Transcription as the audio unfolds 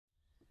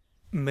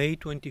May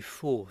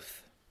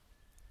 24th.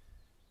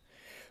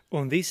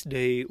 On this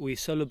day we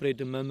celebrate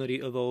the memory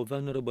of our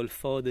venerable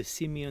Father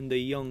Simeon the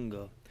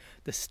Younger,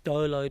 the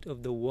starlight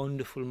of the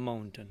wonderful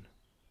mountain.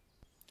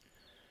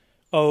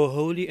 Our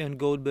holy and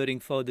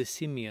God-bearing Father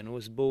Simeon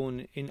was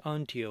born in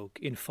Antioch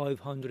in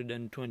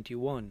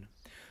 521,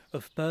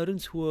 of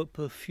parents who were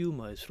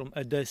perfumers from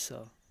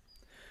Edessa.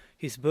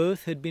 His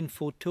birth had been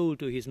foretold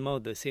to his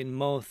mother, Saint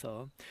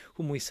Martha,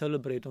 whom we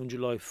celebrate on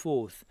July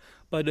 4th,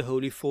 by the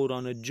holy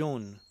forerunner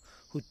John,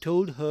 who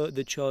told her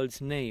the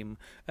child's name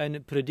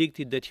and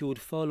predicted that he would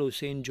follow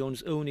Saint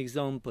John's own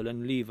example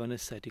and live an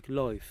ascetic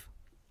life.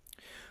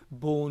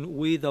 Born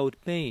without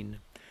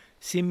pain,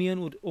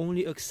 Simeon would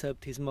only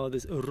accept his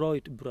mother's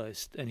right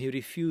breast, and he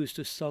refused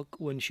to suck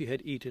when she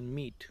had eaten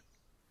meat.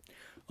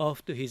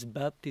 After his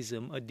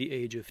baptism at the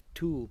age of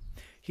 2,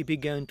 he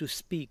began to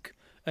speak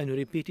and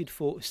repeated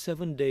for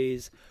 7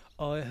 days,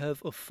 "I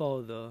have a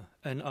father,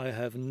 and I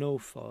have no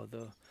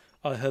father.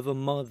 I have a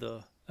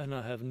mother, and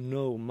I have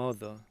no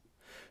mother,"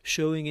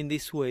 showing in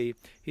this way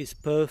his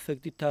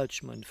perfect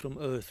detachment from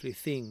earthly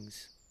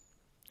things.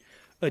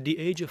 At the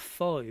age of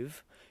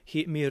 5,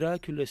 he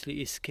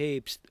miraculously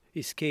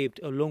escaped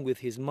along with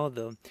his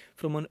mother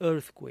from an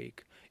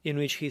earthquake in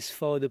which his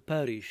father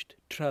perished,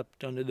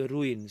 trapped under the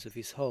ruins of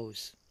his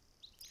house.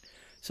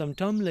 Some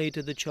time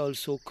later the child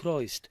saw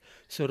Christ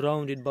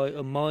surrounded by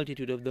a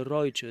multitude of the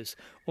righteous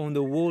on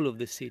the wall of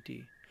the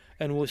city,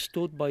 and was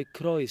taught by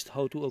Christ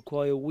how to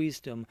acquire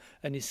wisdom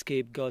and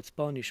escape God's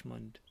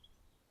punishment.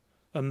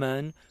 A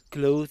man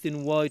clothed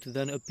in white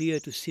then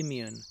appeared to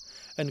Simeon,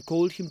 and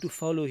called him to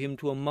follow him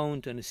to a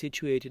mountain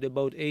situated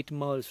about 8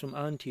 miles from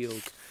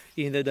Antioch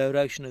in the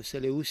direction of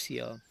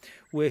Seleucia,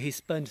 where he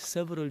spent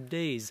several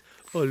days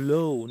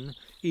alone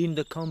in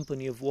the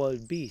company of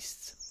wild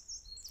beasts.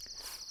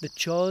 The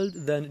child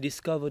then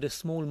discovered a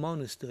small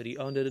monastery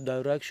under the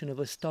direction of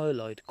a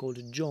starlight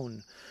called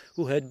John,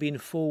 who had been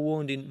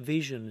forewarned in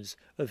visions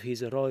of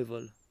his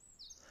arrival.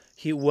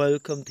 He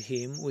welcomed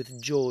him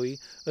with joy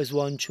as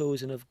one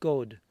chosen of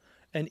God,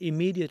 and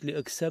immediately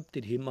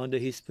accepted him under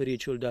his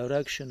spiritual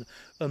direction,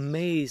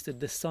 amazed at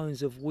the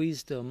signs of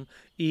wisdom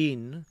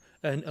in,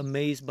 and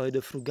amazed by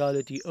the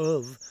frugality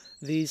of,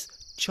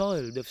 this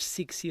child of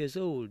 6 years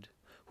old,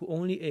 who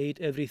only ate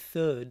every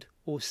 3rd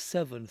or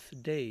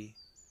 7th day.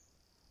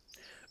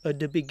 At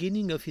the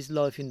beginning of his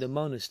life in the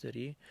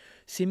monastery,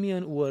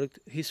 Simeon worked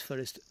his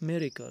first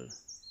miracle.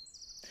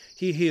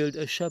 He healed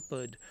a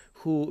shepherd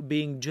who,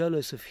 being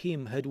jealous of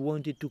him, had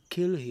wanted to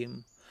kill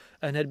him,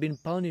 and had been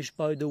punished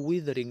by the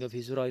withering of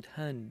his right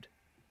hand.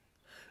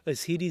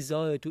 As he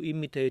desired to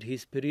imitate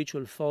his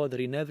spiritual father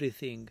in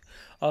everything,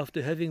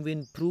 after having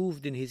been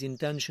proved in his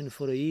intention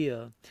for a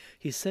year,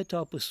 he set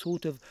up a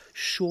sort of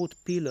short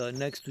pillar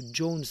next to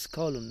John's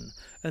column,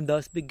 and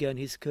thus began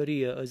his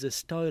career as a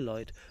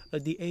starlight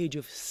at the age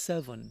of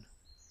 7.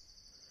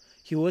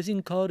 He was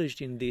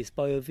encouraged in this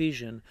by a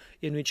vision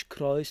in which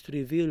Christ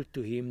revealed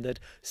to him that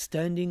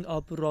standing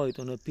upright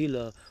on a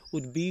pillar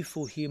would be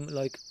for him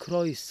like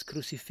Christ's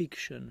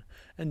crucifixion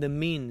and the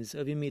means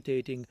of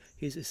imitating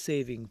his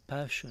saving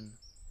passion.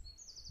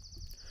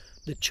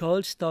 The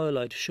child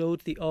starlight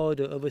showed the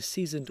ardor of a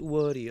seasoned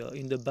warrior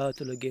in the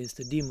battle against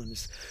the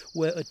demons,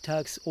 where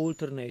attacks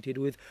alternated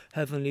with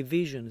heavenly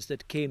visions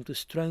that came to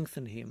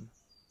strengthen him.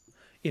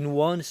 In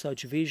one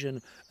such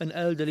vision, an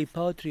elderly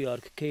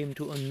patriarch came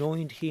to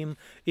anoint him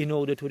in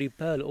order to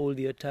repel all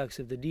the attacks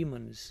of the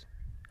demons.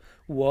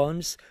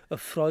 Once, a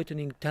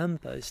frightening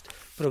tempest,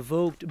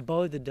 provoked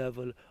by the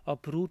devil,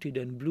 uprooted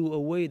and blew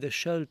away the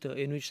shelter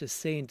in which the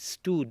saint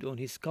stood on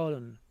his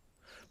column.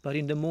 But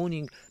in the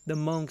morning the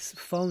monks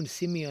found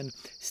Simeon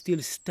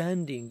still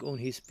standing on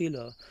his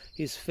pillar,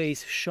 his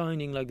face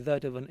shining like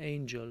that of an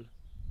angel.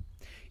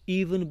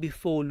 Even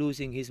before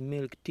losing his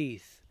milk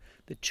teeth,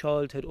 the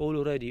child had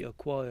already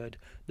acquired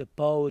the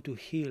power to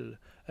heal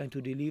and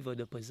to deliver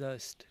the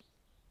possessed.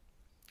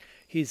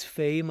 His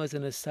fame as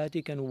an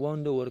ascetic and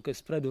wonder worker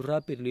spread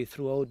rapidly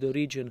throughout the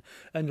region,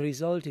 and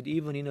resulted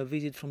even in a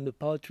visit from the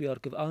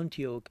Patriarch of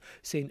Antioch,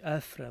 Saint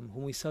Ephrem,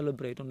 whom we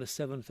celebrate on the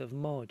 7th of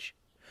March,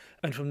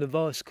 and from the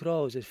vast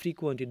crowds that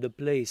frequented the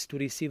place to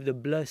receive the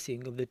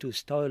blessing of the 2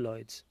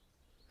 starlights.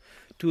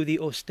 To the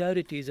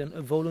austerities and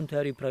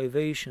voluntary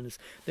privations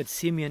that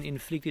Simeon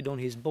inflicted on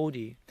his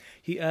body,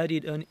 he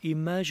added an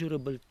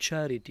immeasurable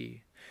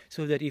charity,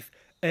 so that if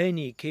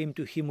any came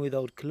to him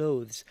without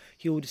clothes,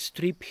 he would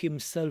strip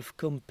himself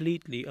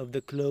completely of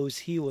the clothes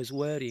he was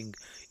wearing,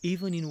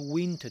 even in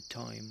winter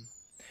time,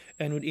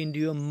 and would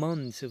endure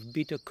months of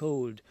bitter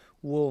cold,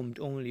 warmed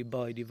only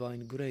by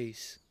divine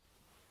grace.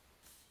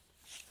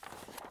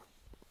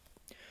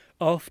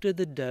 After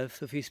the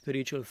death of his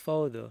spiritual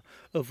father,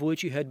 of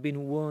which he had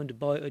been warned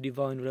by a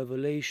divine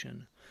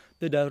revelation,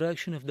 the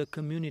direction of the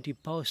community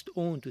passed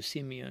on to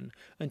Simeon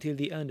until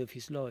the end of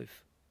his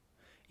life.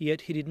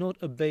 Yet he did not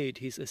abate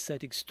his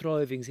ascetic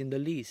strivings in the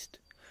least,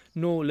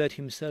 nor let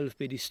himself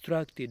be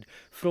distracted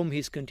from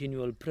his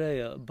continual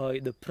prayer by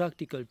the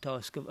practical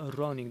task of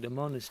running the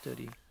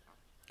monastery.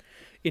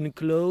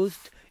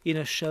 Enclosed in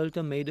a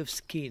shelter made of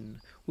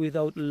skin,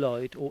 without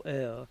light or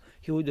air,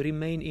 he would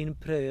remain in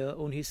prayer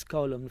on his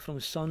column from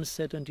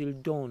sunset until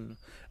dawn,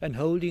 and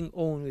holding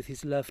on with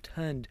his left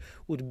hand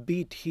would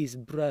beat his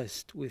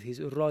breast with his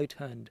right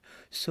hand,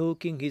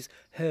 soaking his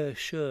hair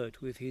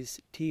shirt with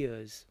his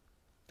tears.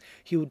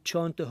 He would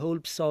chant the whole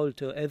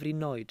psalter every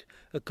night,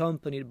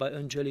 accompanied by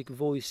angelic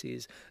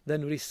voices,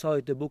 then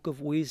recite the book of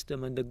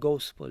wisdom and the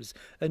Gospels,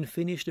 and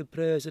finish the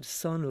prayers at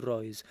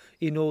sunrise,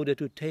 in order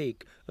to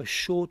take a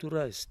short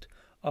rest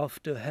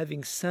after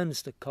having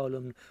censed the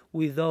column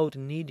without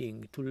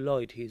needing to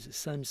light his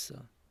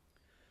censer.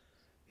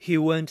 He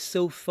went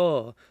so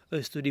far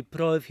as to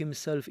deprive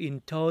himself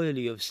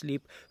entirely of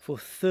sleep for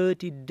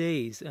 30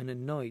 days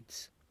and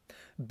nights,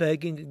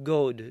 begging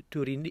God to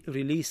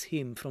release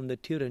him from the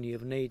tyranny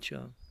of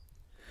nature.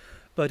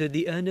 But at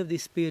the end of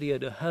this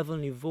period a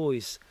heavenly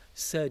voice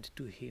said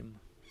to him,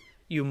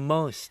 "You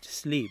must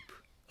sleep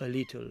a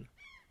little."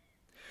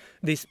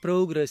 This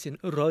progress in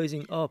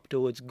rising up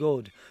towards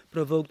God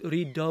provoked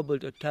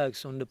redoubled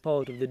attacks on the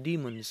part of the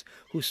demons,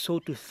 who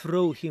sought to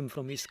throw him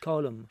from his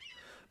column,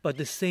 but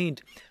the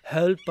saint,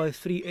 helped by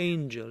 3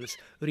 angels,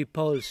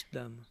 repulsed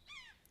them.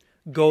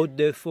 God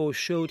therefore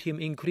showed him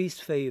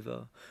increased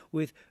favor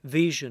with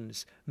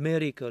visions,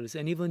 miracles,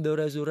 and even the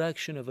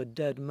resurrection of a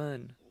dead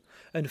man.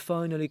 And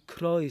finally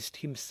Christ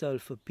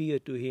himself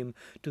appeared to him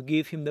to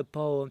give him the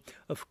power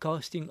of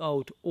casting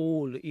out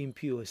all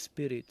impure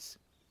spirits.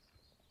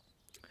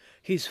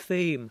 His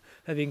fame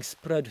having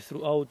spread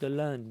throughout the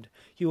land,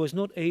 he was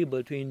not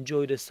able to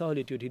enjoy the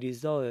solitude he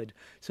desired,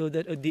 so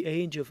that at the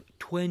age of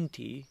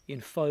 20, in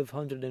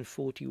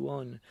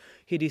 541,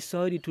 he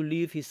decided to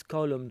leave his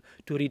column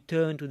to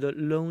return to the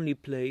lonely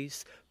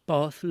place,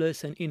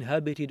 pathless and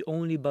inhabited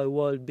only by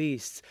wild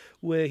beasts,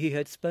 where he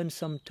had spent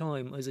some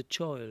time as a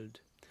child.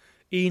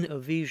 In a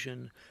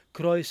vision,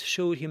 Christ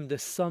showed him the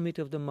summit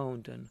of the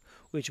mountain,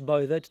 which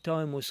by that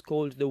time was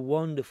called the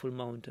Wonderful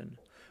Mountain,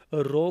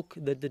 a rock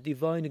that the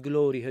divine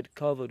glory had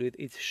covered with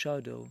its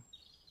shadow.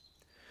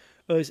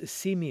 As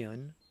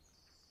Simeon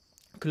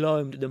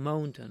climbed the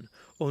mountain,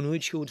 on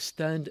which he would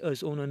stand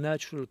as on a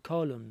natural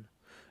column,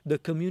 the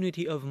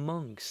community of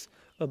monks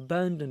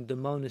abandoned the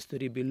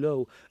monastery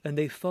below, and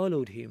they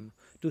followed him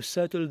to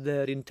settle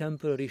there in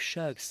temporary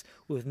shacks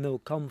with no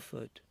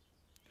comfort.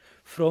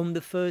 From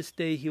the first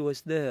day he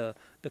was there,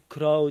 the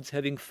crowds,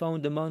 having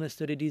found the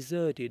monastery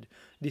deserted,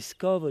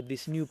 discovered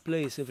this new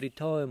place of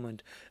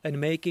retirement,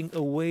 and making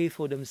a way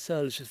for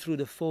themselves through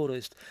the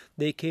forest,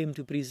 they came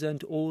to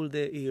present all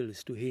their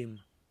ills to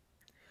him.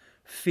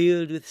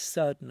 Filled with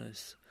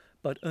sadness,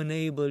 but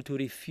unable to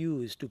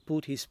refuse to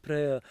put his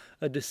prayer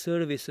at the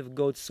service of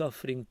God's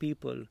suffering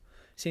people,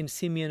 St.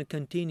 Simeon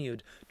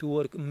continued to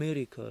work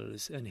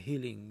miracles and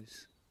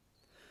healings.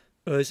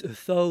 As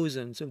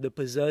thousands of the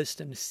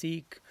possessed and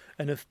sick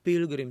and of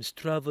pilgrims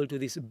travelled to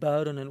this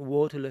barren and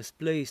waterless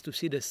place to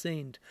see the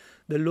saint,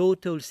 the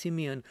Lord told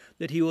Simeon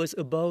that he was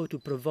about to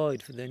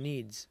provide for their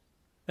needs.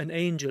 An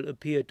angel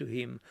appeared to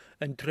him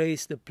and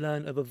traced the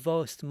plan of a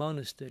vast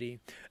monastery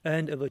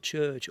and of a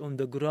church on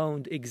the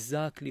ground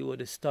exactly where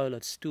the style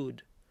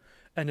stood,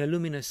 and a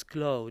luminous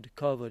cloud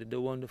covered the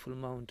wonderful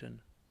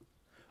mountain.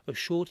 A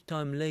short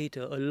time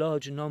later, a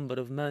large number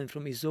of men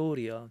from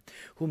Isauria,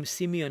 whom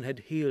Simeon had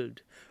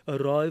healed,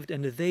 arrived,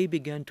 and they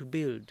began to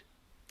build.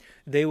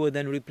 They were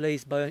then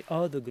replaced by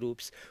other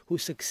groups who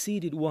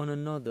succeeded one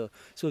another,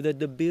 so that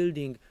the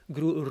building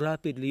grew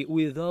rapidly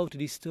without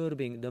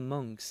disturbing the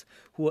monks,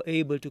 who were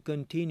able to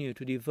continue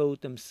to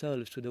devote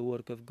themselves to the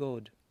work of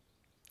God.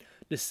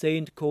 The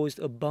saint caused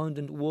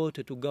abundant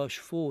water to gush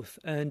forth,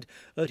 and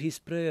at his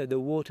prayer the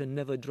water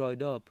never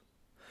dried up.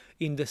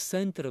 In the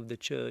center of the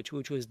church,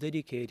 which was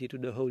dedicated to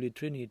the Holy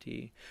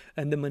Trinity,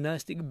 and the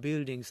monastic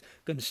buildings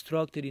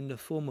constructed in the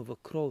form of a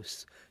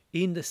cross,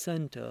 in the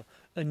center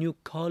a new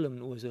column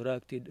was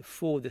erected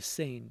for the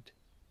saint.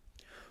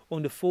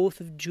 On the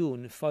 4th of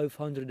June,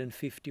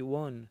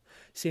 551,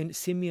 St.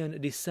 Simeon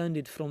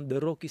descended from the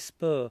rocky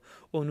spur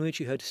on which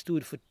he had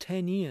stood for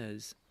 10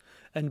 years,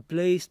 and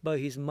placed by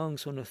his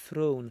monks on a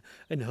throne,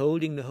 and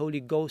holding the Holy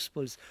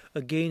Gospels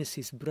against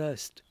his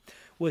breast,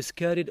 was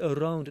carried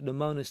around the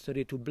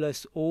monastery to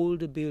bless all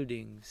the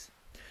buildings,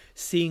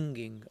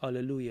 singing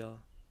Alleluia.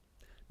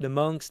 The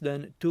monks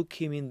then took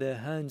him in their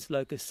hands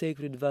like a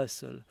sacred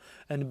vessel,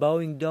 and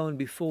bowing down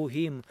before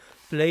him,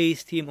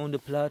 placed him on the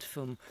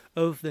platform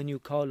of the new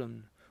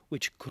column,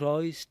 which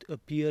Christ,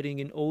 appearing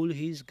in all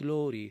his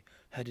glory,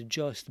 had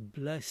just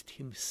blessed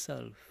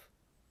himself.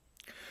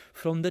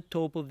 From the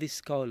top of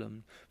this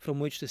column, from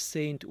which the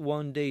saint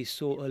one day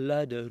saw a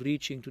ladder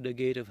reaching to the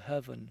gate of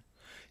heaven,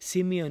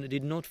 Simeon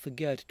did not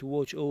forget to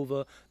watch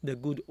over the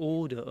good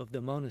order of the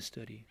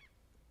monastery.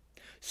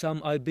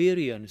 Some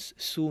Iberians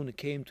soon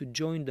came to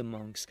join the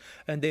monks,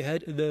 and they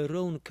had their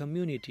own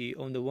community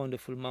on the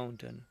wonderful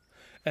mountain,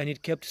 and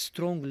it kept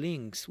strong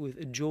links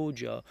with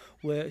Georgia,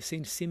 where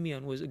St.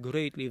 Simeon was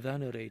greatly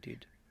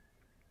venerated.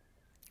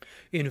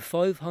 In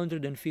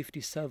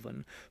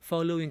 557,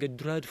 following a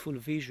dreadful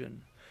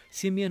vision,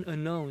 Simeon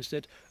announced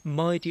that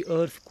mighty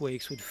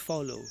earthquakes would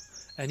follow,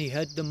 and he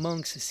had the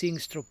monks sing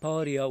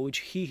stroparia, which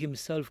he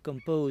himself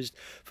composed,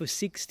 for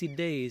 60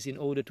 days in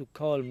order to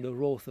calm the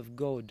wrath of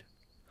God.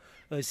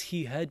 As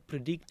he had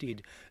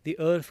predicted, the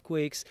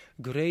earthquakes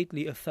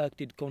greatly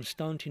affected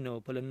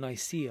Constantinople and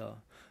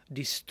Nicaea,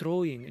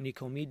 destroying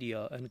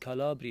Nicomedia and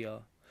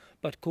Calabria,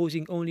 but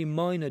causing only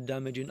minor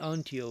damage in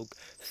Antioch,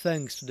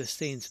 thanks to the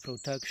saint's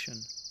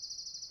protection.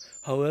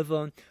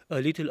 However, a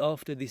little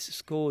after this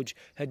scourge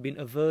had been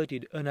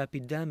averted, an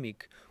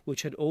epidemic,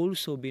 which had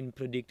also been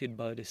predicted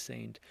by the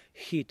saint,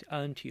 hit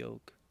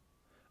Antioch.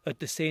 At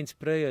the saint's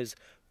prayers,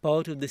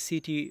 part of the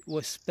city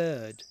was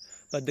spared,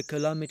 but the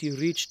calamity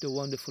reached the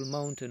wonderful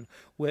mountain,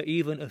 where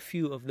even a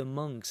few of the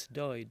monks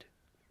died.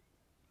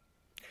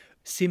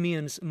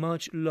 Simeon's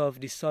much-loved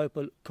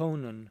disciple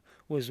Conan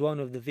was one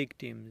of the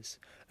victims,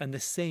 and the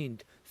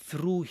saint,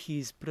 through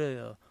his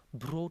prayer,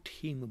 brought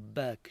him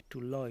back to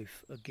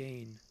life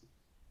again.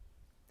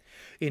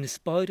 In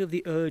spite of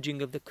the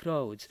urging of the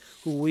crowds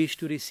who wished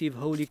to receive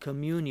Holy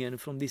Communion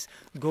from this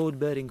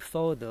God-bearing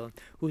Father,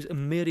 whose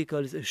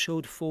miracles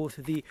showed forth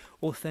the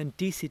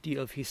authenticity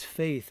of his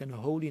faith and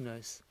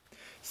holiness,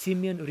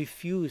 Simeon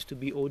refused to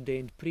be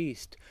ordained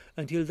priest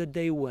until the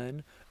day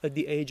when, at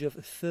the age of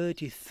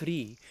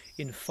 33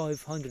 in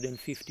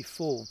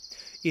 554,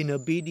 in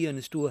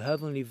obedience to a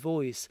heavenly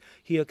voice,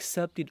 he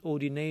accepted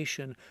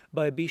ordination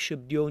by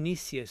Bishop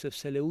Dionysius of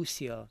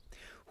Seleucia,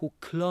 who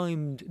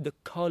climbed the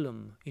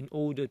column in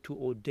order to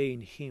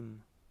ordain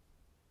him.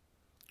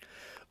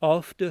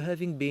 After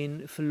having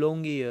been for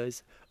long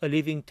years a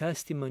living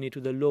testimony to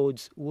the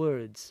Lord's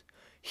words,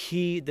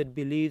 "He that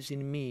believes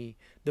in me,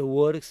 the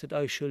works that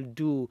I shall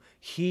do,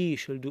 he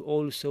shall do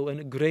also,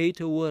 and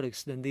greater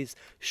works than this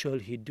shall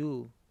he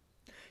do,"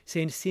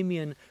 Saint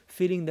Simeon,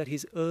 feeling that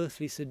his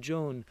earthly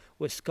sojourn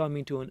was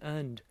coming to an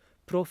end,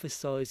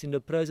 prophesied in the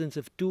presence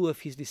of 2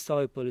 of his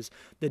disciples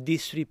the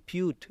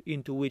disrepute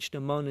into which the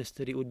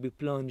monastery would be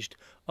plunged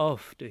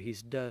after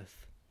his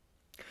death.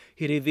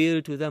 He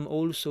revealed to them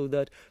also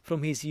that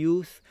from his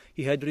youth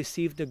he had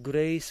received the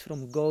grace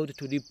from God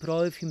to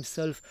deprive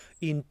himself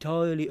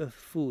entirely of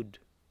food,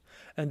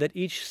 and that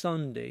each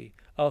Sunday,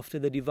 after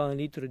the divine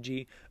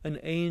liturgy, an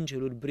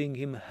angel would bring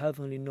him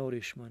heavenly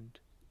nourishment.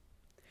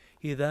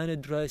 He then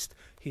addressed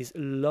his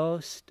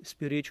last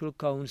spiritual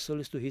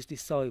counsels to his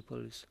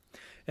disciples,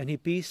 and he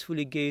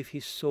peacefully gave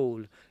his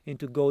soul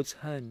into God's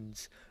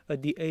hands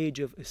at the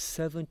age of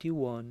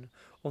 71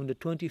 on the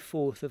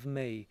 24th of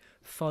May,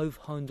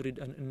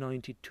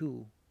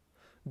 592,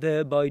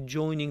 thereby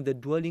joining the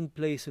dwelling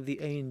place of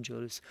the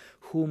angels,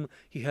 whom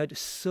he had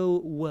so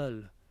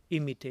well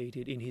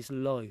imitated in his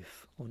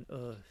life on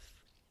earth.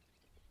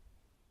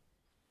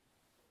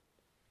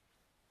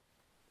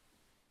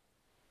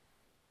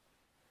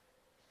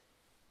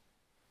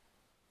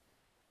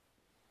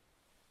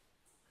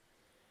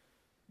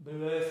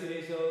 Blessed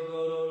is our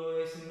God,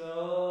 always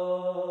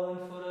now and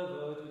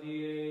forever, to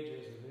the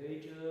ages of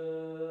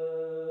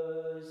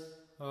ages.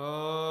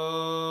 Amen.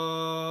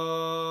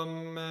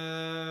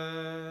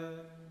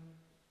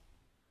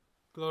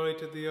 Glory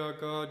to thee, our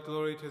God,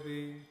 glory to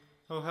thee.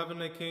 O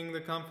heavenly King,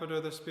 the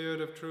Comforter, the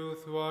Spirit of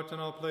truth, who art in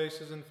all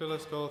places and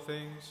fillest all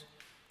things,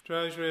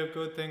 treasury of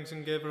good things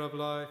and giver of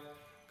life,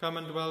 come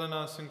and dwell in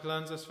us and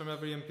cleanse us from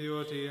every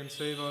impurity and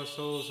save our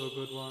souls, O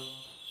good one.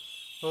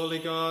 Holy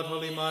God,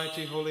 holy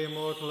mighty, holy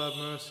immortal, have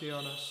mercy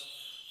on us.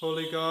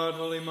 Holy God,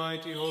 holy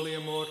mighty, holy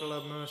immortal,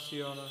 have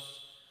mercy on us.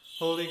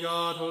 Holy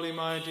God, holy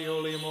mighty,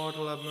 holy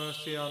immortal, have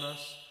mercy on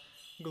us.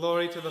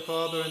 Glory to the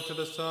Father, and to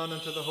the Son,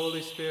 and to the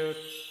Holy Spirit,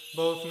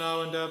 both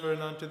now and ever,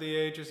 and unto the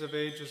ages of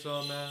ages.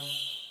 Amen.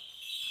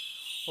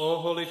 O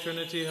Holy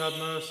Trinity, have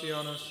mercy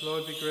on us.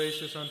 Lord, be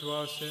gracious unto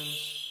our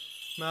sins.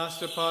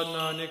 Master, pardon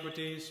our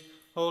iniquities.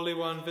 Holy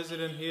One, visit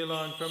and heal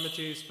our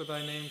infirmities for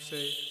thy name's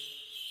sake.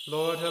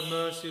 Lord, have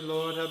mercy,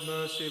 Lord, have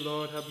mercy,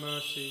 Lord, have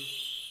mercy.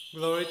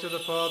 Glory to the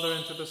Father,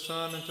 and to the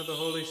Son, and to the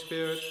Holy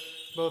Spirit,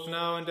 both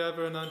now and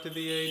ever, and unto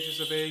the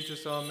ages of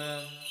ages.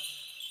 Amen.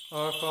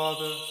 Our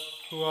Father,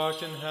 who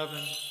art in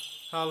heaven,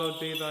 hallowed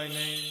be thy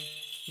name.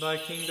 Thy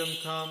kingdom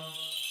come,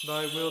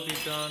 thy will be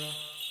done,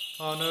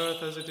 on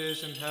earth as it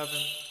is in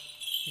heaven.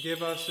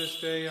 Give us this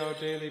day our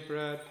daily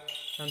bread,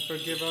 and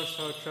forgive us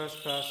our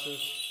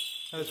trespasses,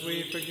 as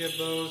we forgive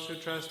those who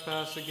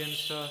trespass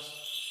against us.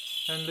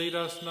 And lead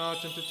us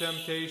not into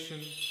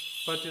temptation,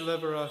 but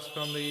deliver us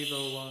from the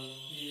evil one.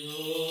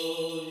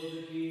 Yours is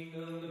the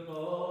kingdom, the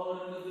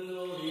power, and the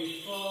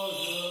glory,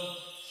 Father,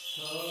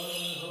 Son,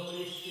 and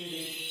Holy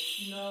Spirit,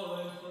 now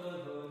and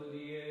forever, to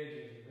the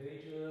ages of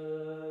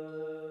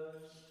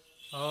ages.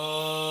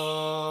 Amen.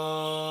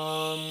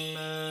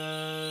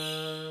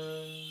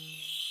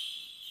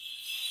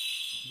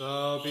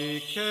 Thou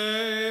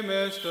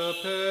becamest a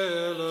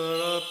pillar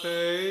of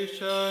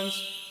patience,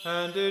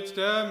 and didst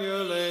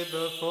emulate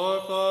the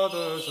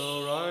forefathers,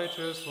 O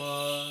righteous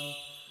one.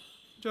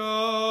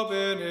 Job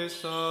in his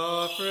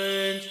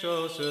sufferings,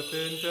 Joseph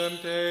in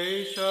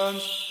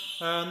temptations,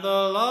 and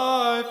the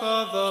life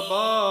of the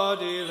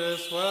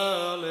bodiless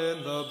well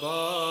in the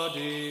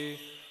body.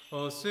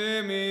 O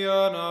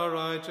Simeon, our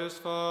righteous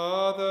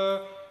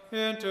Father,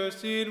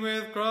 intercede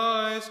with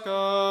Christ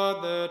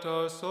God that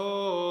our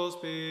souls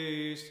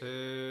be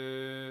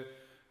saved.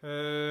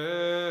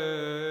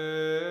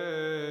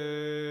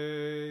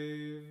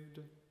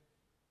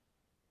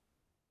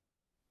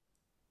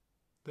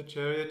 The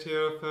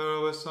charioteer of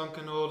Pharaoh was sunk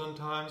in olden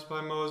times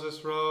by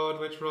Moses' rod,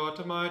 which wrought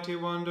a mighty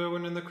wonder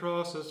when in the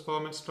cross's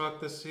form it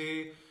struck the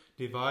sea,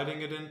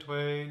 dividing it in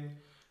twain.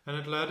 And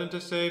it led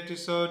into safety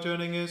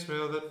sojourning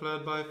Israel that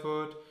fled by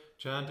foot,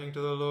 chanting to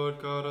the Lord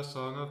God a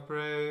song of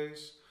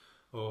praise.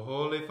 O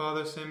Holy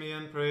Father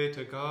Simeon, pray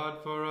to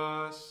God for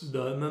us.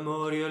 The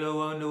memorial of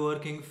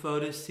wonder-working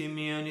Father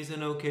Simeon is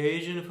an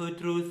occasion for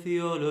true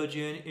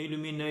theology and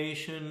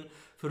illumination,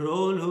 for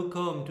all who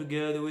come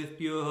together with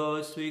pure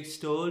hearts to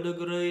extol the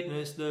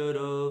greatness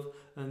thereof,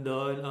 and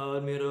thine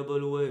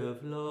admirable way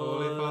of life.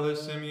 Holy Father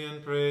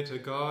Simeon, pray to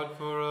God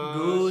for us.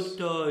 Good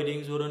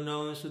tidings were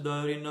announced to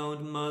thy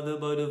renowned mother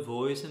by the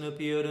voice and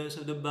appearance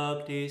of the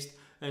Baptist,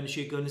 and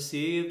she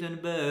conceived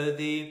and bare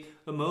thee,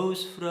 a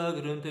most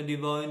fragrant and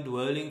divine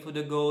dwelling for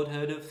the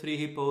Godhead of three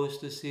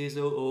hypostases,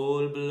 O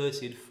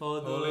all-blessed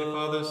Father. Holy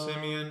Father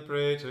Simeon,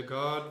 pray to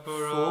God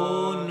for us.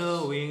 For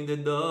knowing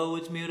that thou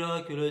wouldst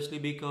miraculously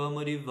become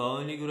a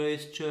divinely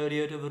graced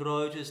chariot of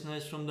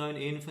righteousness from thine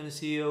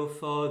infancy, O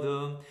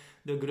Father,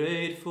 the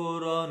great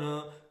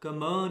forerunner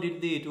commanded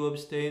thee to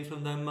abstain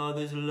from thy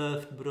mother's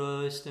left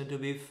breast and to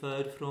be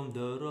fed from the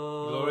right.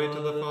 Glory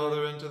to the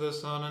Father, and to the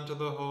Son, and to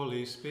the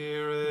Holy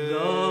Spirit.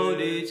 Thou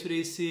didst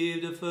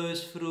receive the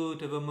first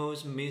fruit of a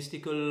most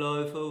mystical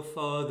life, O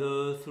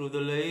Father, through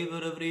the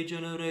labour of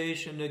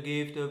regeneration, the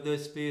gift of the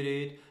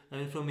Spirit,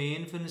 and from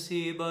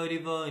infancy by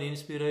divine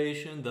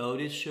inspiration thou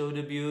didst show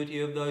the beauty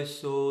of thy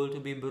soul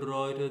to be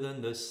brighter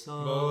than the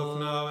sun. Both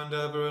now and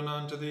ever and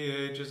unto the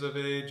ages of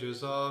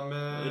ages.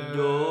 Amen.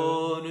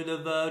 Adorned with the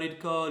varied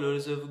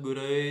colours of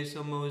grace,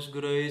 O most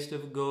graced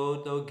of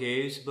God, thou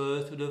gavest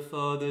birth to the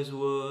Father's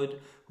Word,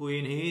 who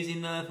in his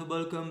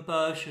ineffable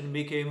compassion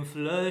became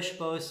flesh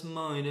past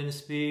mind and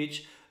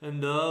speech,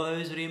 and thou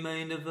hast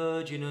remained a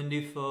virgin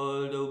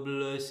undefiled, O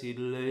blessed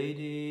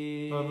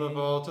Lady. Of the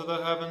vault of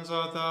the heavens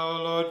art thou,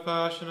 O Lord,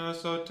 fashioner,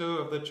 so too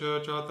of the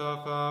church art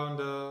thou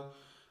founder.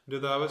 Do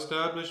thou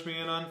establish me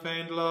in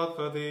unfeigned love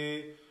for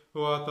thee,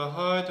 who art the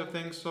height of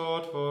things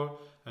sought for,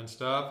 and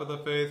staff of the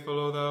faithful,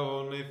 O thou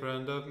only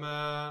friend of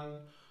man.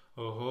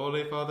 O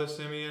Holy Father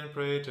Simeon,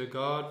 pray to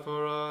God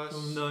for us.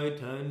 From thy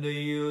tender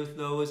youth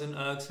thou wast an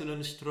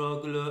excellent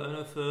struggler and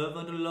a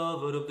fervent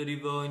lover of the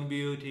divine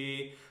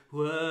beauty.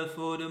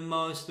 Wherefore the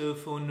Master,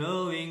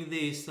 foreknowing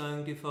thee,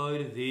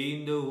 sanctified thee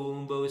in the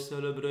womb, O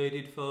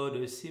celebrated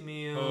Father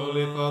Simeon.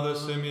 Holy Father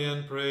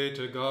Simeon, pray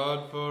to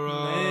God for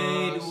us.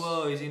 Made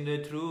wise in the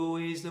true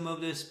wisdom of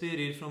the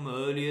Spirit from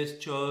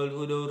earliest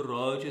childhood, O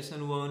righteous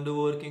and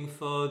wonder-working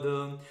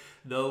Father,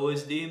 thou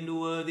wast deemed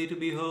worthy to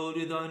behold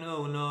with thine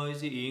own eyes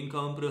the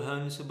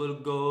incomprehensible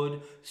God,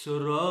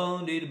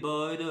 surrounded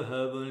by the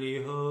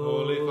heavenly host.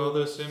 Holy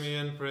Father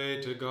Simeon, pray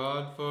to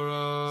God for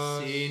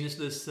us. Since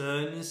the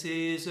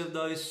senses of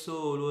thy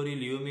soul were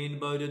illumined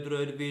by the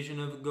dread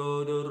vision of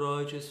God, O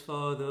righteous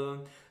Father,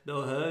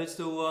 thou hadst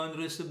a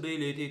wondrous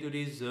ability to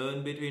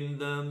discern between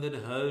them that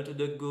held to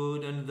the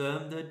good and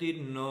them that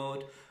did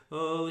not,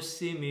 O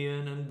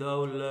Simeon, and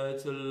thou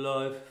ledst a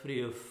life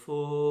free of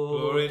fault.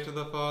 Glory to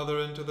the Father,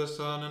 and to the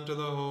Son, and to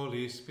the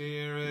Holy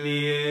Spirit.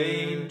 The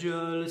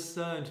angel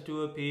sent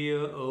to appear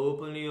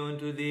openly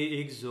unto thee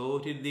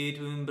exhorted thee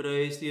to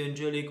embrace the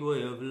angelic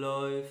way of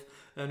life,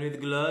 and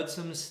with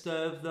gladsome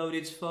step thou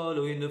didst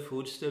follow in the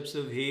footsteps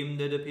of him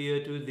that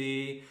appeared to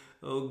thee,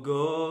 O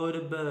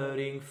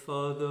God-bearing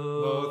Father.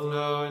 Both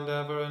now and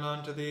ever and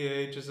unto the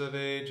ages of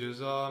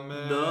ages.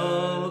 Amen.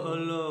 Thou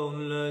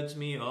alone ledst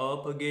me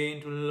up again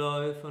to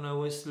life when I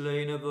was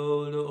slain of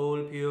old, O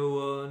all-pure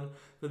one,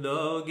 for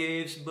thou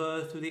gavest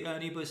birth to the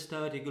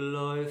anipostatic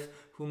life,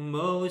 whom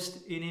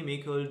most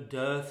inimical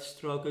death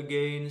struck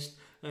against,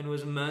 and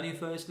was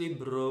manifestly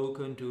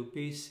broken to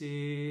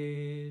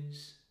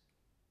pieces.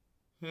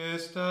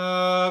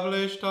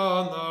 Established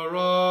on the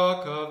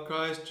rock of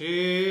Christ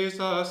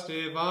Jesus'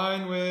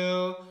 divine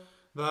will,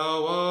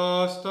 thou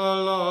wast a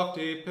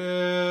lofty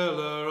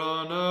pillar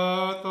on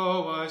earth,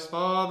 O wise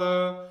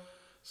Father,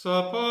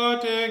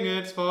 supporting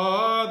its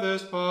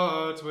farthest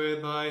parts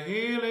with thy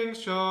healing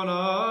shown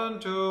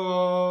unto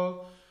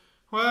all.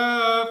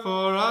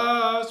 Wherefore,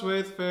 as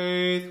with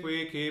faith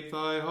we keep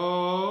thy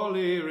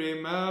holy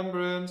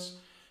remembrance,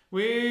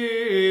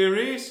 we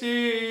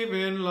receive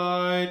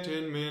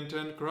enlightenment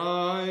and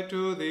cry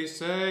to thee,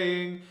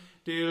 saying,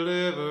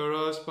 Deliver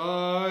us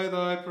by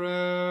thy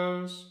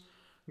prayers.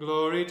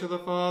 Glory to the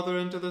Father,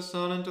 and to the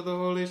Son, and to the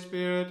Holy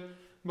Spirit,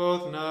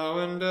 both now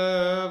and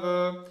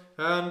ever,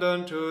 and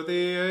unto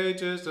the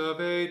ages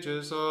of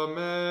ages.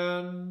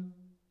 Amen.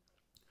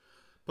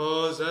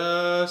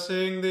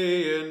 Possessing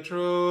thee in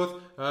truth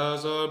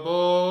as our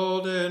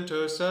bold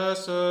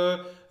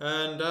intercessor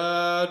and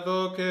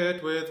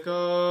advocate with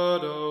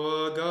God,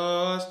 O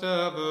august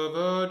ever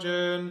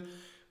Virgin,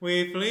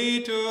 We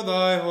flee to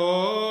thy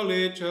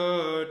holy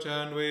church,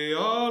 and we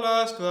all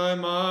ask thy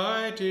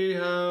mighty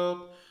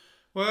help.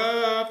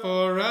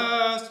 Wherefore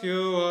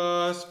rescue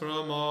us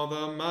from all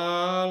the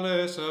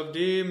malice of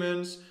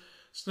demons.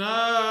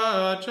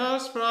 Snatch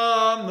us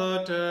from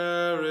the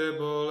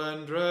terrible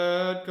and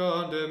dread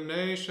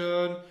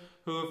condemnation,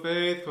 who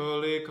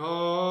faithfully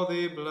call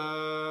thee blessed.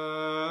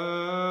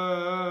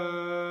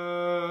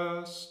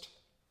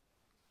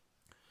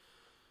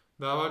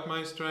 Thou art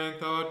my strength,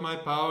 thou art my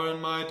power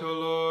and might, O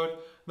Lord.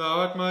 Thou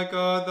art my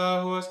God,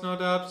 thou who wast not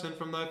absent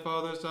from thy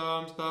Father's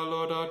arms, thou,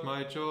 Lord, art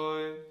my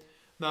joy.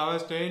 Thou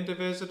hast deigned to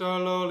visit our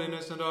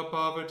lowliness and our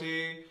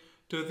poverty.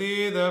 To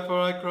thee,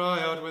 therefore, I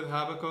cry out with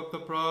Habakkuk the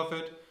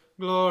prophet,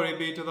 Glory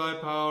be to thy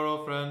power,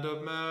 O friend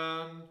of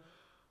man.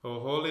 O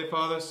Holy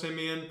Father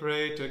Simeon,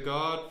 pray to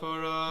God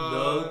for us.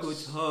 Thou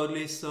couldst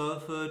hardly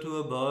suffer to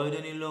abide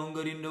any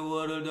longer in the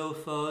world, O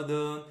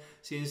Father,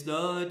 since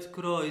thou hadst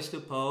Christ, the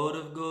power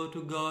of God,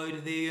 to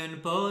guide thee,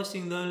 and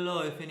passing thy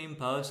life in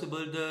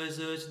impassable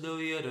deserts, though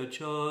yet a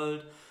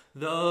child,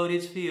 thou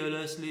didst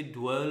fearlessly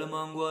dwell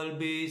among wild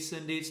beasts,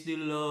 and didst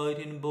delight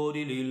in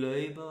bodily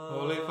labour.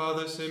 Holy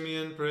Father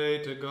Simeon,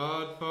 pray to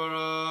God for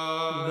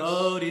us.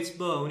 Thou didst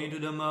bound into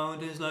the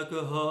mountains like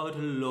a hart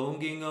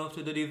longing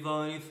after the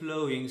divinely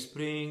flowing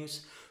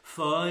springs.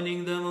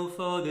 Finding them, O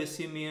Father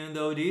Simeon,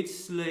 thou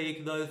didst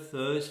slake thy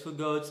thirst for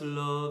God's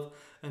love,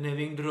 and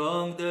having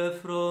drunk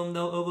therefrom,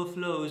 thou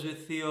overflows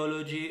with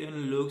theology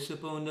and looks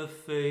upon the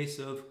face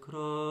of Christ.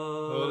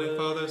 Holy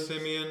Father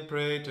Simeon,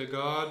 pray to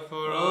God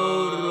for us.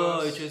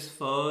 O righteous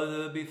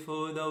Father,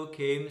 before thou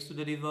camest to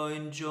the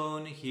divine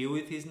John, he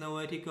with his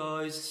noetic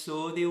eyes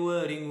saw thee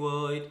wearing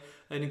white,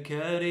 and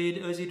carried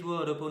as it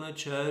were upon a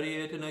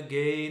chariot, and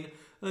again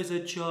as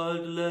a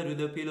child led with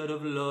a pillar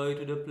of light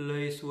to the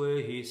place where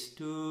he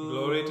stood.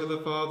 Glory to the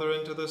Father,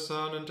 and to the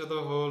Son, and to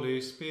the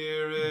Holy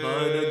Spirit.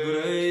 By the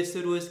grace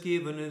that was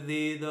given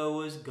thee, thou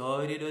wast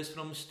guided as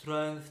from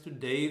strength to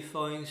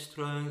deifying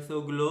strength,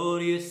 O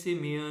glorious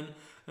Simeon,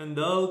 and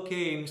thou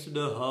camest to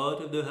the heart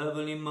of the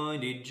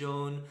heavenly-minded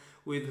John,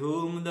 with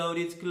whom thou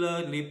didst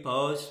gladly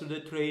pass through the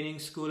training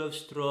school of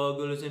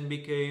struggles, and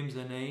becamest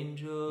an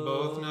angel.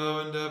 Both now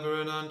and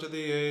ever, and unto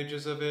the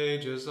ages of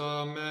ages.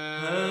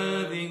 Amen.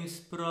 Having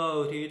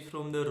sprouted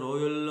from the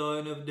royal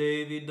line of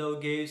David, thou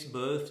gavest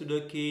birth to the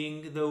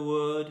King, the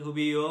Word, who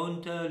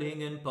beyond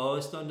telling and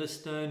past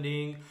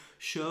understanding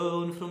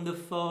shone from the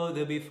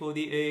Father before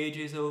the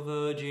ages, O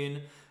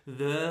Virgin.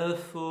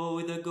 Therefore,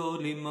 with a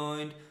godly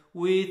mind,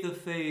 with the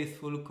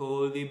faithful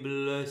call thee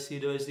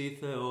blessed as the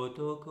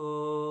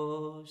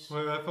Theotokos.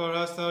 Wherefore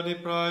hast thou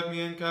deprived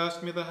me, and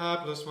cast me the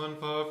hapless one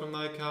far from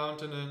thy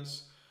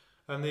countenance?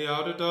 And the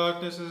outer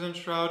darkness is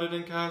enshrouded,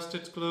 and cast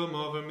its gloom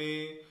over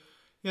me.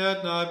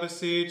 Yet now I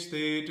beseech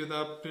thee, do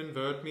thou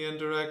convert me, and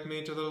direct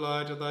me to the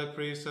light of thy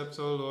precepts,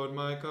 O Lord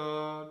my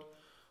God.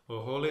 O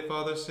Holy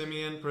Father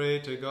Simeon, pray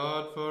to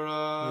God for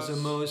us. As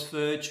a most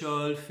fair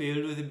child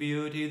filled with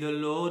beauty, the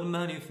Lord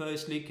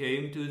manifestly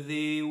came to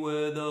thee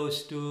where thou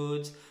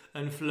stoodst,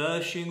 and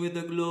flashing with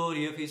the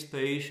glory of his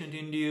patient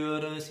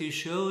endurance, he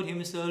showed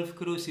himself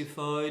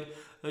crucified,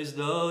 as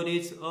thou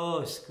didst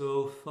ask,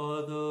 O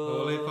Father.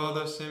 Holy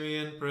Father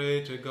Simeon,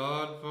 pray to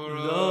God for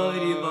us. Thy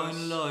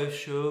divine life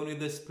shone with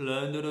the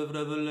splendor of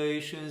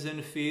revelations,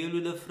 and filled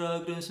with the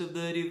fragrance of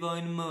the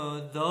divine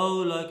mirth,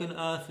 thou, like an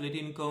athlete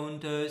in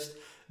contest,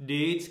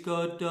 didst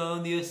cut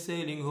down the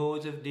assailing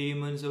hordes of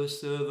demons, O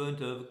servant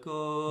of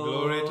God.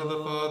 Glory to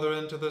the Father,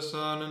 and to the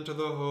Son, and to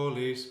the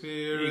Holy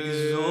Spirit.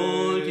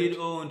 Exalted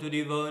on to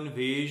divine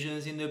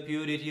visions in the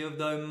purity of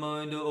thy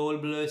mind, O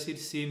all-blessed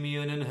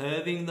Simeon, and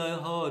having thy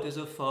heart as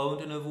a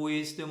fountain of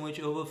wisdom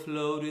which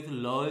overflowed with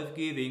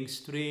life-giving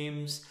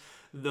streams,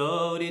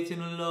 thou didst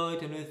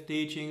enlighten with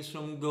teachings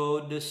from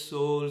God the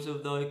souls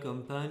of thy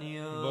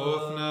companions.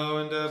 Both now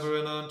and ever,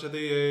 and unto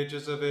the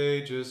ages of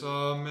ages.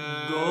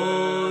 Amen.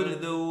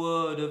 God, the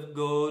Word of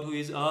God, who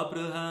is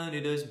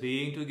apprehended as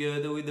being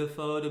together with the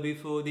Father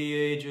before the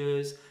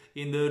ages,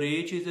 in the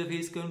riches of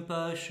his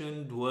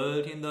compassion,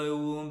 dwelt in thy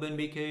womb, and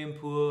became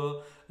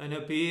poor, and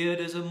appeared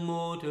as a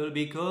mortal,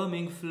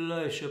 becoming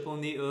flesh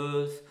upon the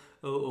earth,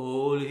 O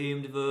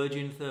all-hymned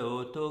Virgin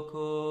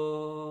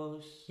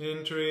Theotokos.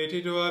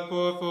 Entreaty do I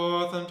pour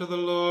forth unto the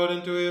Lord,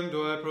 and to him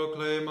do I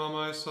proclaim all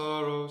my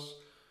sorrows.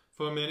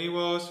 For many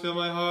woes fill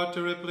my heart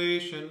to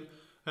repletion,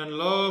 and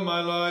lo,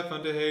 my life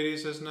unto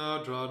Hades is now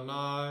drawn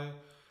nigh.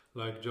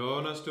 Like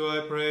Jonas do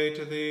I pray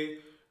to thee,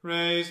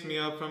 raise me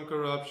up from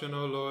corruption,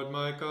 O Lord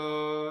my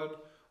God.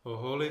 O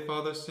Holy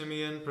Father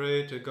Simeon,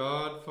 pray to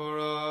God for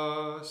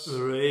us.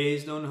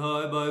 Raised on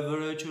high by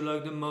virtue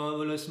like the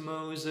marvelous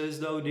Moses,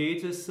 thou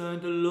didst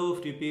ascend a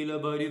lofty pillar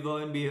by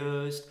divine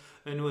behest,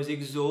 and was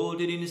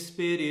exalted in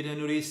spirit,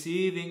 and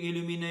receiving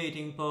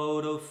illuminating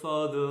power of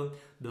Father,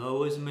 thou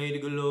was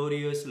made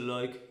glorious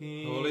like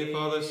him. Holy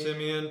Father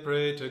Simeon,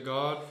 pray to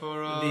God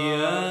for us.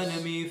 The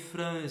enemy,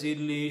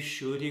 frenziedly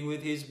shooting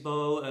with his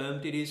bow,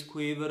 emptied his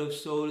quiver of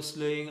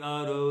soul-slaying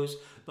arrows,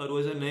 but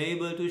was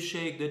unable to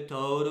shake the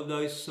tower of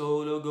thy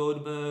soul, O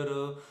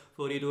God-bearer.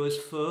 for it was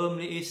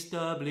firmly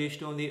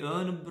established on the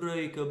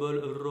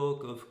unbreakable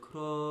rock of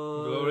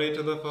Christ. Glory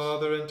to the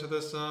Father, and to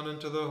the Son, and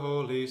to the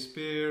Holy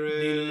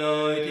Spirit.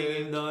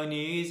 Delighting in thine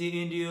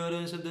easy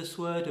endurance of the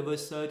sweat of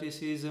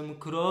asceticism,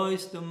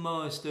 Christ the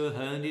Master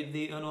handed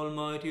thee an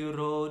almighty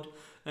rod,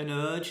 and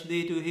urged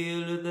thee to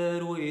heal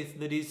therewith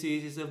the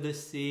diseases of the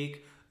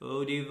sick,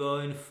 O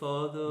divine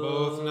Father.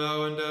 Both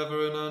now and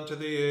ever, and unto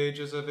the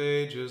ages of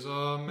ages.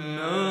 Amen.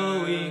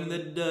 Knowing the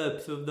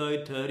depth of thy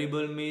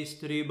terrible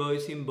mystery by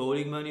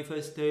symbolic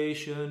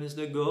manifestations,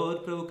 the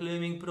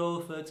God-proclaiming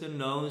prophets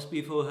announced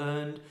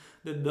beforehand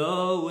that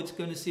thou wouldst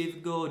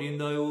conceive God in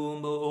thy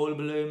womb, O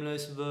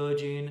all-blameless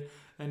Virgin.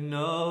 And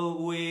now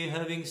we,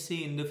 having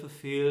seen the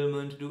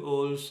fulfillment, do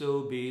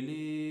also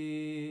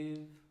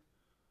believe.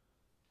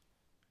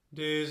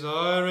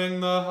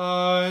 Desiring the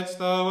heights,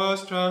 thou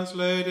wast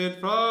translated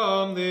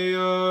from the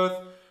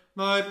earth.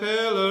 Thy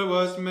pillar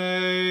was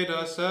made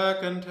a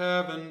second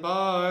heaven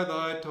by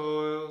thy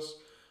toils.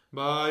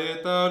 By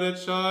it thou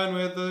didst shine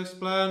with the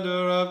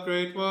splendor of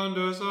great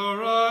wonders, O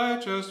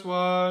righteous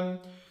one.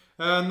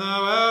 And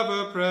thou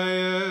ever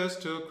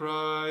prayest to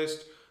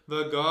Christ,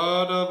 the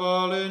God of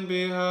all, in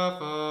behalf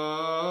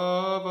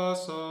of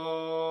us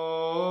all.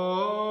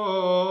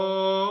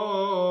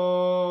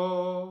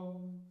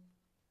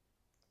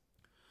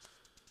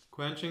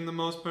 Quenching the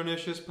most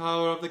pernicious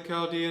power of the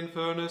Chaldean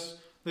furnace,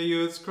 the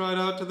youths cried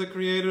out to the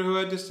Creator, who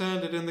had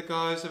descended in the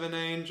guise of an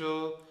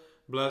angel.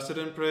 Blessed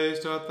and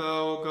praised art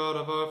thou, O God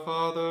of our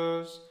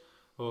fathers.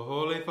 O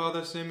Holy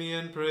Father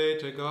Simeon, pray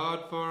to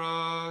God for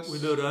us.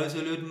 With a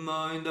resolute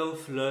mind thou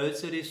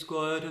fleddest the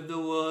disquiet of the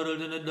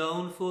world, and the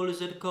downfalls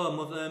that come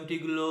of empty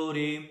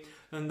glory.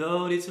 And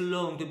thou didst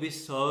long to be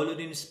silent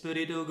in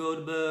spirit, O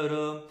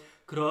God-bearer,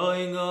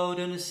 crying out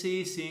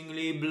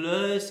unceasingly,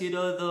 Blessed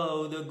art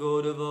thou, the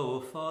God of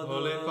our fathers.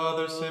 Holy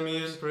Father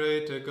Simeon,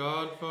 pray to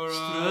God for us.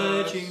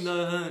 Stretching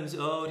thy hands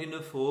out in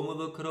the form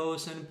of a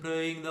cross, and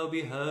praying thou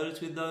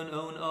beheld with thine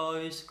own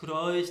eyes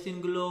Christ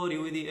in glory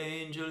with the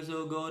angels,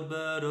 O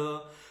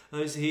God-bearer,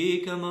 as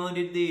he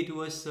commanded thee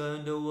to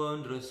ascend a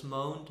wondrous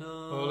mountain.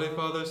 Holy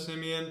Father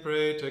Simeon,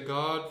 pray to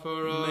God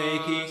for us.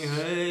 Making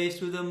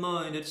haste with the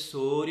mind that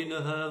soared in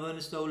the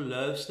heavens, thou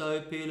leftst thy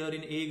pillar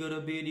in eager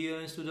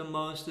obedience to the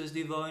Master's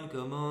divine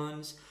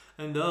commands,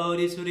 and thou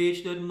didst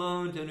reach that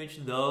mountain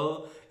which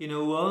thou, in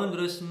a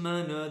wondrous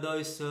manner,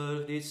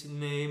 thyself didst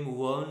name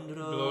Wondrous.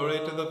 Glory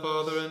to the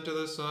Father, and to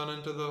the Son,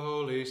 and to the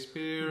Holy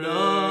Spirit.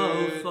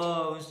 Thou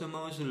foundst the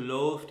most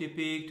lofty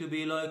peak to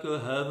be like a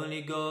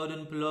heavenly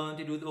garden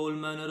planted with all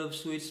manner of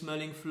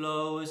sweet-smelling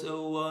flowers,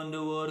 O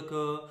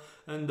wonder-worker,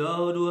 and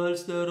thou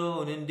dwellst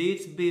thereon, and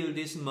didst build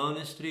this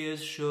monastery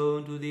as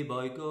shown to thee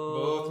by God.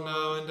 Both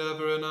now and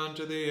ever, and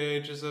unto the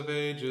ages of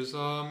ages.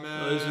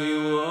 Amen. As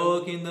we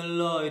walk in the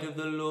light of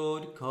the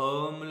Lord,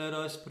 come, let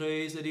us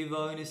praise the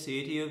divine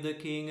city of the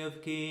King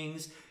of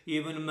Kings,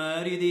 even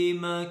Mary the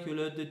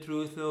Immaculate, the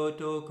true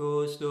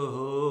Theotokos, the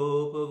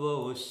hope of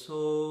our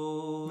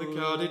soul. The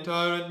Chaldee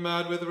tyrant,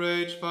 mad with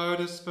rage, fired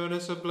his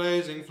furnace of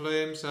blazing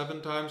flame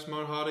 7 times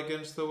more hot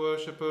against the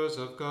worshippers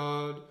of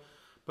God.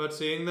 But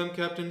seeing them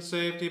kept in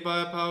safety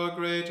by a power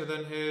greater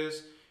than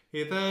his,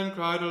 he then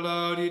cried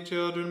aloud, Ye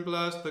children,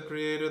 bless the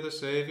Creator, the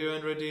Saviour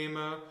and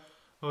Redeemer.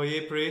 O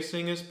ye priests,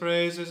 sing his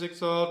praises,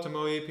 exalt him,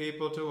 O ye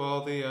people, to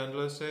all the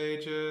endless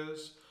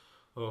ages.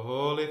 O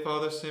Holy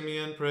Father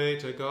Simeon, pray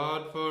to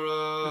God for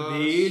us.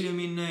 The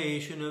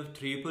illumination of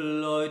triple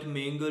light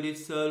mingled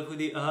itself with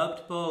the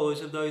apt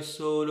powers of thy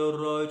soul, O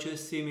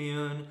righteous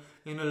Simeon.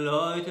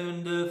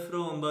 Enlightened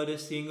therefrom by the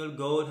single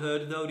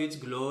Godhead, thou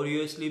didst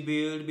gloriously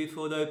build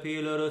before thy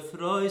pillar a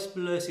thrice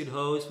blessed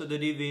house for the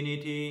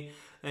divinity,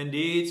 and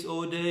didst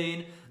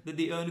ordain that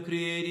the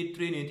uncreated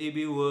Trinity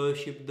be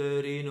worshipped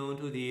therein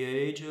unto the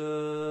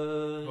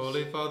ages.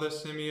 Holy Father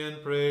Simeon,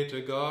 pray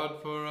to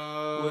God for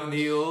us. When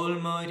the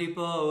almighty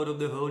power of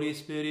the Holy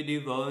Spirit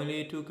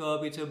divinely took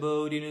up its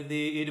abode in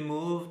thee, it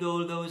moved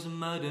all those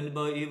maddened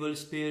by evil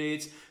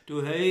spirits to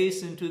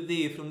hasten to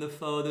thee from the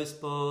farthest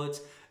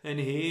parts, and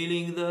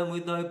healing them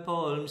with thy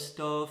palm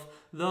staff,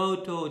 thou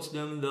taughtst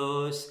them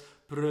thus,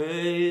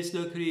 Praise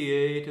the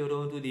Creator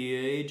unto the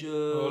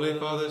ages. Holy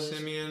Father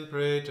Simeon,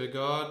 pray to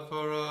God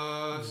for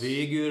us.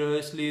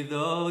 Vigorously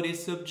thou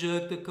didst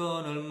subject the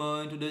carnal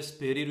mind to the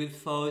Spirit with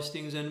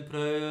fastings and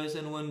prayers,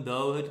 and when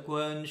thou had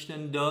quenched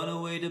and done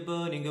away the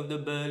burning of the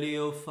belly,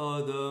 O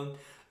Father,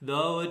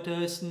 thou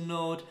attest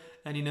not,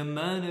 and in a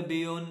manner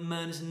beyond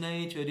man's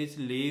nature didst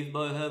live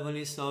by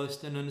heavenly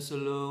sustenance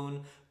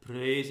alone,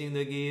 praising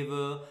the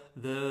Giver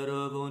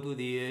thereof unto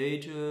the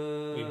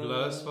ages. We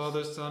bless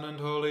Father, Son, and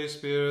Holy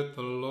Spirit,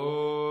 the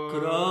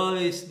Lord.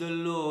 Christ the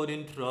Lord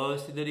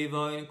entrusted the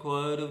divine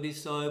choir of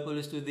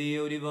disciples to thee,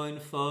 O divine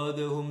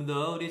Father, whom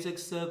thou didst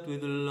accept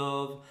with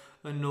love,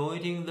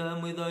 anointing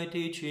them with thy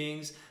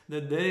teachings,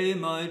 that they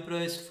might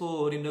press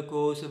forward in the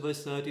course of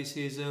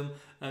asceticism,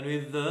 and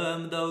with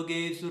them thou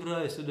gavest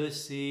rest to the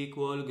sick,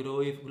 while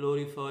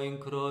glorifying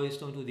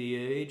Christ unto the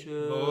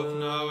ages. Both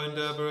now and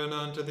ever and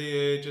unto the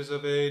ages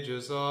of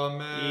ages.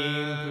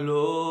 Amen.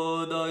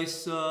 Implore thy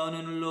Son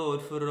and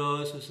Lord for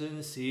us, who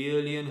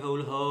sincerely and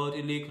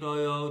wholeheartedly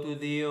cry out to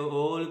thee, O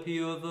all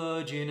pure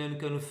Virgin, and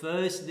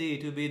confess thee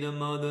to be the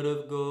Mother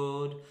of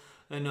God.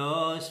 And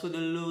ask for the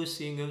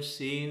loosing of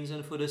sins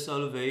and for the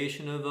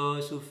salvation of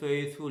us who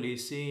faithfully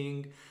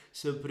sing.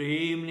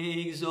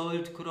 Supremely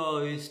exalt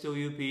Christ, O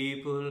you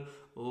people,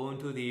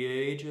 unto the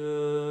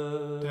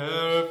ages.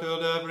 Terror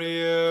filled every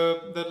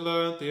ear that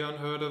learnt the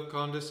unheard of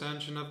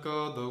condescension of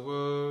God the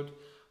Word.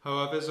 How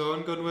of his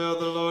own good will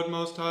the Lord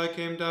Most High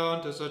came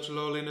down to such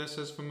lowliness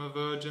as from a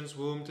virgin's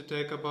womb to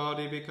take a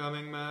body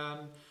becoming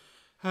man.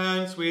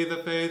 Hence we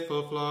the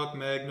faithful flock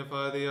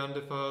magnify the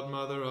undefiled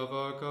Mother of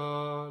our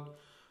God.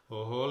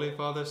 O Holy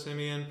Father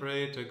Simeon,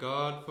 pray to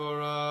God for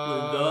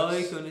us. With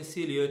thy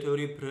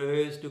conciliatory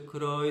prayers to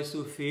Christ,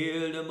 who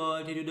filled a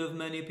multitude of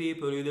many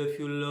people with a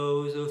few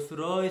loaves, O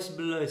thrice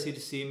blessed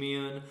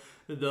Simeon,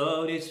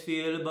 thou didst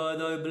fill by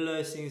thy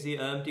blessings the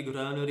empty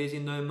granaries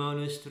in thy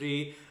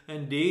monastery,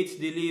 and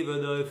didst deliver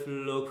thy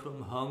flock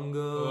from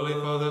hunger. Holy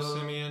Father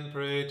Simeon,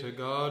 pray to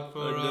God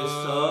for us. The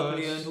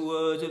suppliant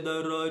words of thy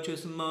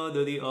righteous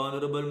mother, the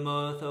Honourable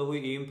Martha, who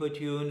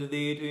importuned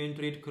thee to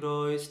entreat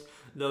Christ,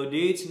 thou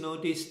didst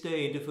not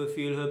disdain to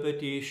fulfill her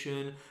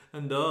petition,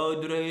 and thou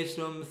drayest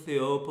from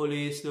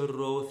Theopolis the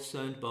wrath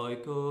sent by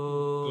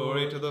God.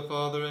 Glory to the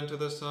Father, and to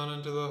the Son,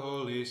 and to the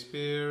Holy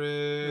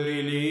Spirit.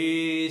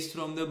 Released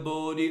from the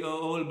body,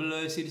 O all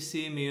blessed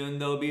Simeon,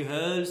 thou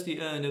beheldst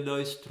the end of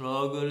thy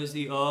struggles,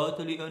 the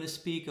utterly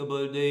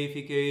unspeakable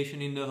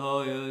deification in the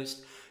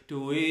highest, to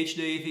which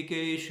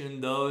deification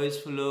thou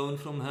hast flown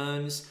from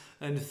hence,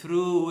 and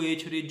through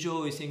which,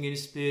 rejoicing in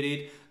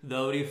spirit,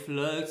 thou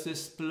reflects the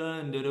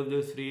splendor of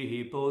the three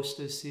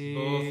hypostases.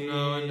 Both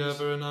now and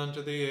ever and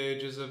unto the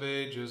ages of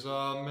ages.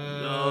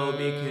 Amen. Thou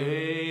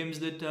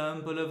becamest the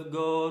temple of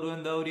God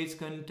when thou didst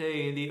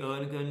contain the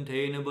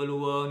uncontainable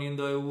one in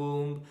thy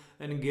womb,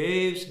 and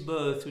gavest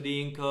birth to the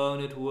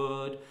incarnate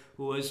Word,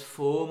 who was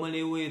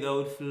formerly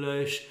without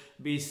flesh.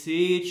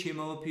 Beseech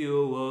him, O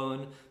pure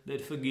one,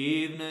 that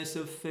forgiveness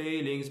of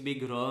failings be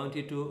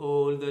granted to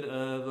all that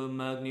ever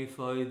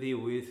magnify thee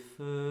with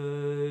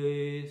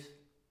faith.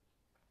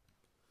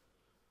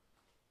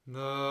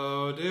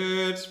 Thou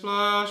didst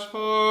flash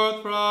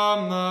forth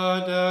from the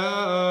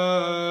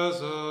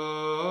desert,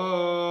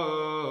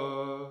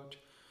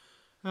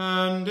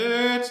 and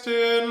didst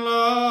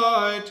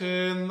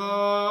enlighten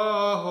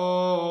the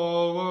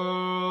whole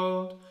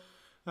world,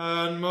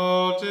 and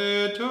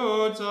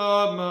multitudes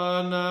of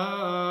monastics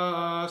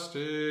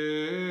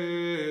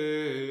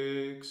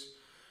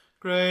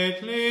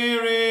greatly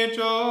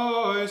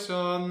rejoice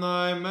on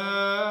thy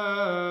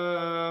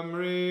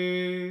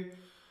memory.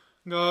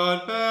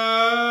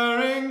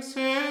 God-bearing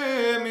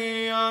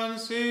Simeon,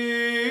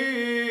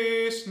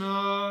 cease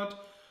not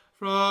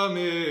from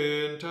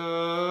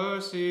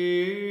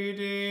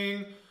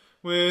interceding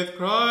with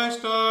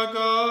Christ our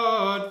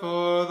God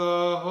for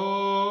the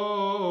whole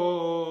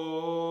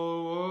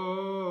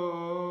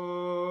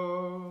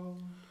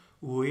world.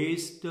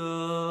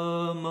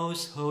 Wisdom,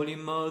 most holy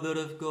Mother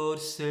of God,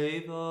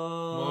 save us.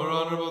 More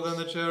honorable than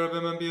the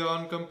cherubim and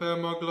beyond compare,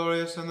 more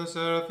glorious than the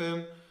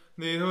seraphim,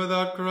 thee who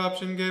without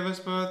corruption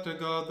gavest birth to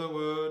God the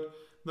Word,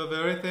 the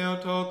very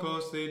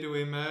Theotokos, thee do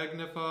we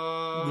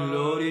magnify.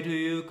 Glory to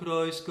you,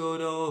 Christ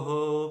God, our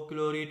hope.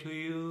 Glory to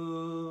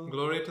you.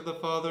 Glory to the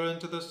Father,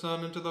 and to the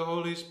Son, and to the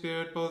Holy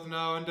Spirit, both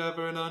now and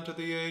ever, and unto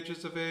the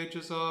ages of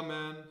ages.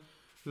 Amen.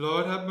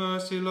 Lord have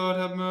mercy, Lord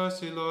have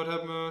mercy, Lord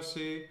have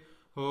mercy.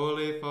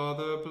 Holy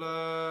Father,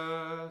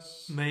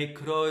 bless. May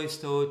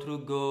Christ, our true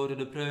God, with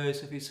the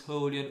prayers of his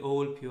holy and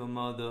all-pure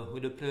Mother,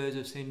 with the prayers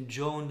of Saint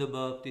John the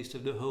Baptist,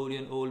 of the holy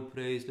and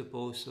all-praised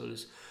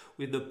apostles,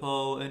 with the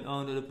power and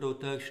under the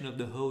protection of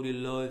the holy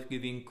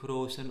life-giving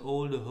cross and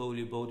all the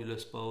holy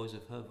bodiless powers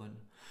of heaven,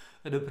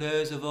 and the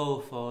prayers of our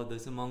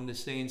fathers among the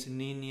saints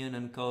Ninian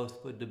and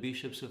Cuthbert, the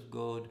bishops of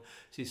God,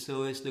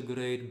 Cisoes the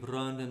Great,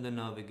 Brandon the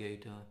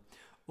Navigator,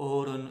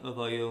 Oran of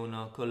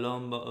Iona,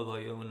 Columba of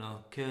Iona,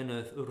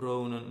 Kenneth,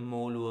 Ronan,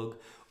 Molwag,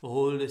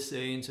 all the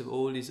saints of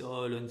all these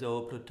islands,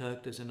 our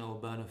protectors and our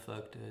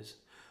benefactors,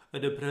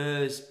 and the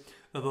prayers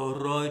of our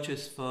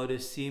righteous Father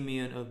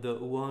Simeon of the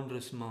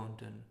wondrous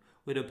mountain,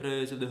 with the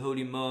prayers of the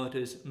holy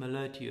martyrs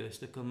Meletius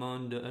the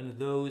commander, and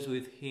those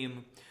with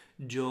him,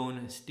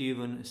 John,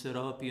 Stephen,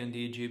 Serapion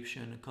the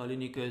Egyptian,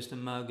 Callinicus the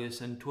Magus,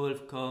 and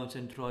 12 counts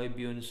and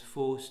tribunes,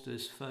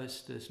 Faustus,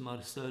 Festus,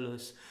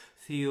 Marcellus,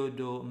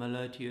 Theodore,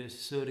 Meletius,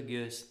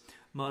 Sergius,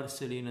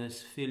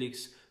 Marcellinus,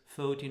 Felix,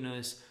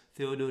 Photinus,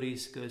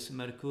 Theodoriscus,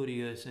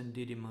 Mercurius, and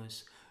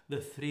Didymus, the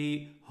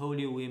 3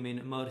 holy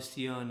women,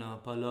 Marciana,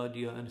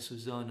 Palladia, and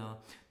Susanna,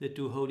 the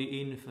 2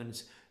 holy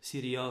infants,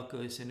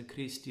 Syriacus and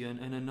Christian,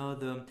 and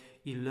another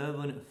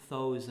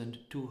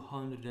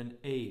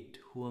 11,208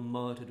 who were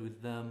martyred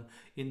with them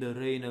in the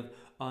reign of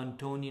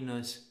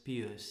Antoninus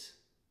Pius.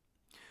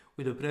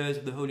 With the prayers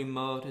of the holy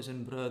martyrs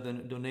and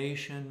brethren,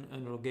 donation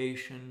and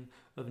rogation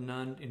of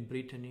Nantes in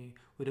Brittany,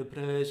 with the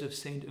prayers of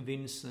Saint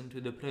Vincent,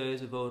 with the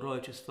prayers of our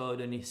righteous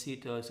Father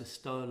Nisitas, the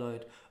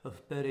starlight,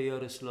 of Pere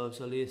Yaroslav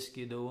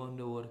Zaleski, the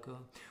wonder worker,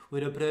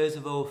 with the prayers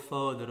of our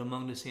Father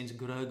among the saints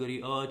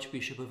Gregory,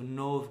 Archbishop of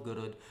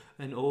Novgorod,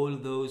 and all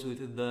those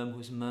with them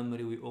whose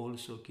memory we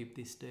also keep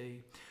this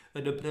day,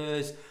 and the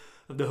prayers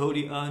of the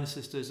holy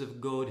ancestors of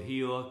God,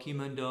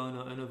 Joachim and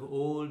Anna, and of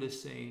all the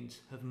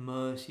saints, have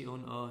mercy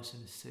on us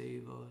and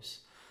save us.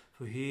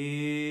 For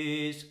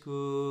he is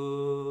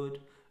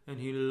good, and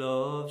he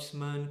loves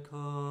mankind.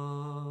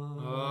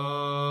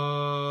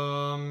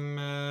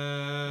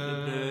 Amen.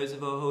 The prayers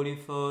of our holy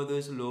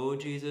fathers, Lord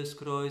Jesus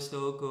Christ,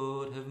 our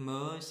God, have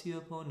mercy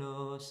upon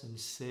us and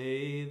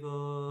save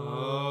us.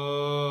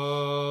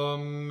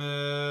 Amen.